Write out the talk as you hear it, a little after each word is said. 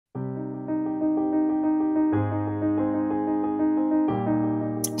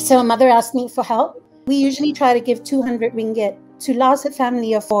So a mother asked me for help. We usually try to give 200 ringgit to last a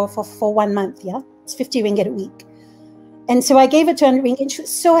family of four for 1 month. Yeah, it's 50 ringgit a week. And so I gave her 200 ringgit, and she was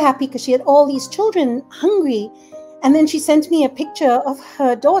so happy because she had all these children hungry. And then she sent me a picture of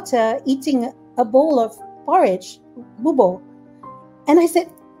her daughter eating a bowl of porridge, bubo. And I said,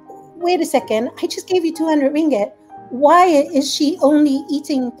 wait a second, I just gave you 200 ringgit. Why is she only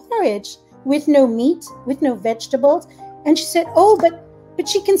eating porridge with no meat, with no vegetables? And she said, oh, but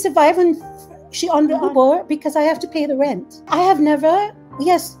she can survive on the bubo because I have to pay the rent. I have never,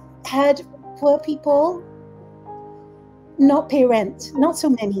 yes, had poor people not pay rent, not so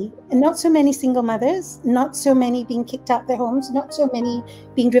many, and not so many single mothers, not so many being kicked out their homes, not so many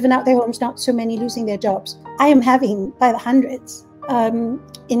being driven out their homes, not so many losing their jobs. I am having by the hundreds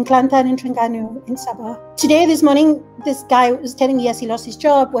in Kelantan, in Terengganu, in Sabah. Today, this morning, this guy was telling me, yes, he lost his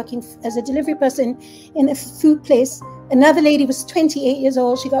job working as a delivery person in a food place. Another lady was 28 years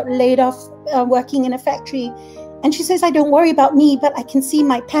old. She got laid off working in a factory. And she says, I don't worry about me, but I can see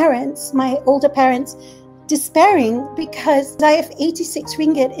my parents, my older parents, despairing because I have 86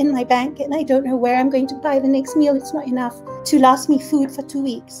 ringgit in my bank and I don't know where I'm going to buy the next meal. It's not enough to last me food for 2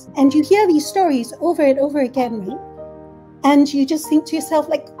 weeks. And you hear these stories over and over again, right? And you just think to yourself,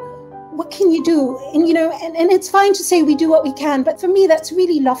 like, what can you do? And, you know, and it's fine to say we do what we can, but for me, that's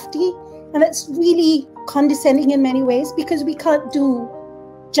really lofty and that's really condescending in many ways because we can't do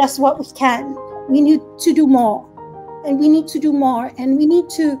just what we can. We need to do more. And we need to do more, and we need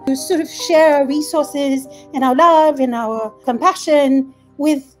to sort of share our resources and our love and our compassion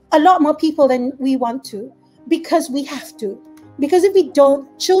with a lot more people than we want to, because we have to. Because if we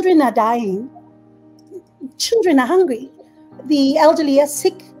don't, children are dying. Children are hungry. The elderly are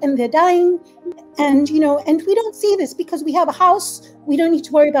sick and they're dying. And, you know, and we don't see this because we have a house. We don't need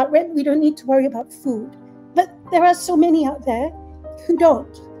to worry about rent. We don't need to worry about food. But there are so many out there who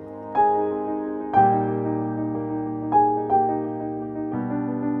don't.